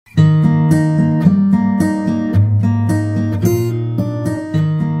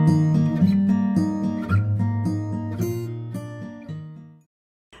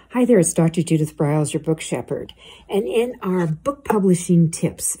Hi there, it's Dr. Judith Briles, your book shepherd. And in our book publishing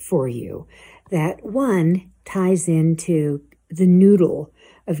tips for you, that one ties into the noodle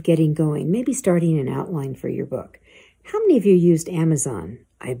of getting going, maybe starting an outline for your book. How many of you used Amazon?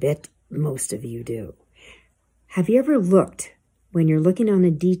 I bet most of you do. Have you ever looked, when you're looking on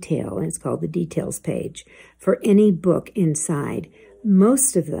a detail, and it's called the details page, for any book inside?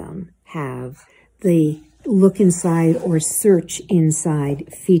 Most of them have the look inside or search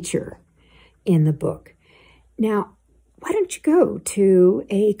inside feature in the book. Now, why don't you go to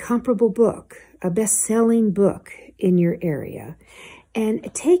a comparable book, a best-selling book in your area,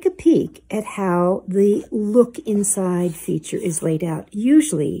 and take a peek at how the look inside feature is laid out.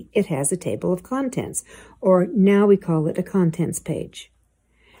 Usually it has a table of contents, or now we call it a contents page.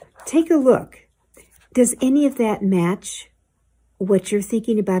 Take a look. Does any of that match what you're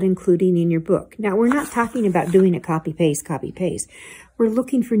thinking about including in your book? Now, we're not talking about doing a copy-paste. We're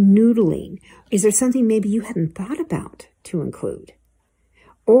looking for noodling. Is there something maybe you hadn't thought about to include?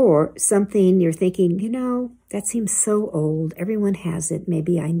 Or something you're thinking, that seems so old. Everyone has it.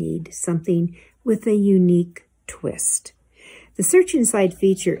 Maybe I need something with a unique twist. The Search Inside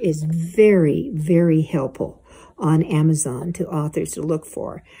feature is very, very helpful on Amazon to authors to look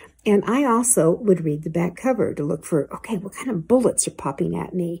for. And I also would read the back cover to look for, okay, what kind of bullets are popping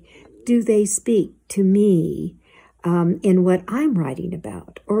at me? Do they speak to me in what I'm writing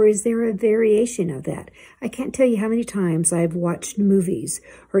about? Or is there a variation of that? I can't tell you how many times I've watched movies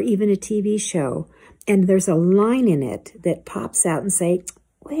or even a TV show, and there's a line in it that pops out and say,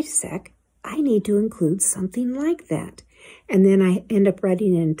 wait a sec, I need to include something like that. And then I end up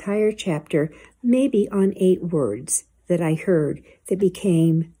writing an entire chapter, maybe on 8 words that I heard that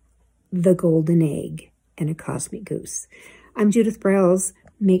became the golden egg and a cosmic goose. I'm Judith Briles.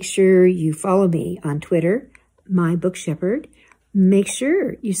 Make sure you follow me on Twitter, My Book Shepherd. Make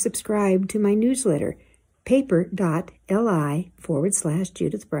sure you subscribe to my newsletter,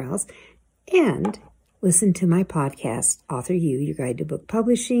 paper.li/Judith Briles, and listen to my podcast, Author You, Your Guide to Book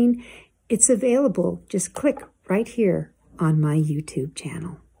Publishing. It's available. Just click right here on my YouTube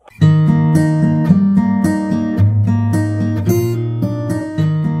channel.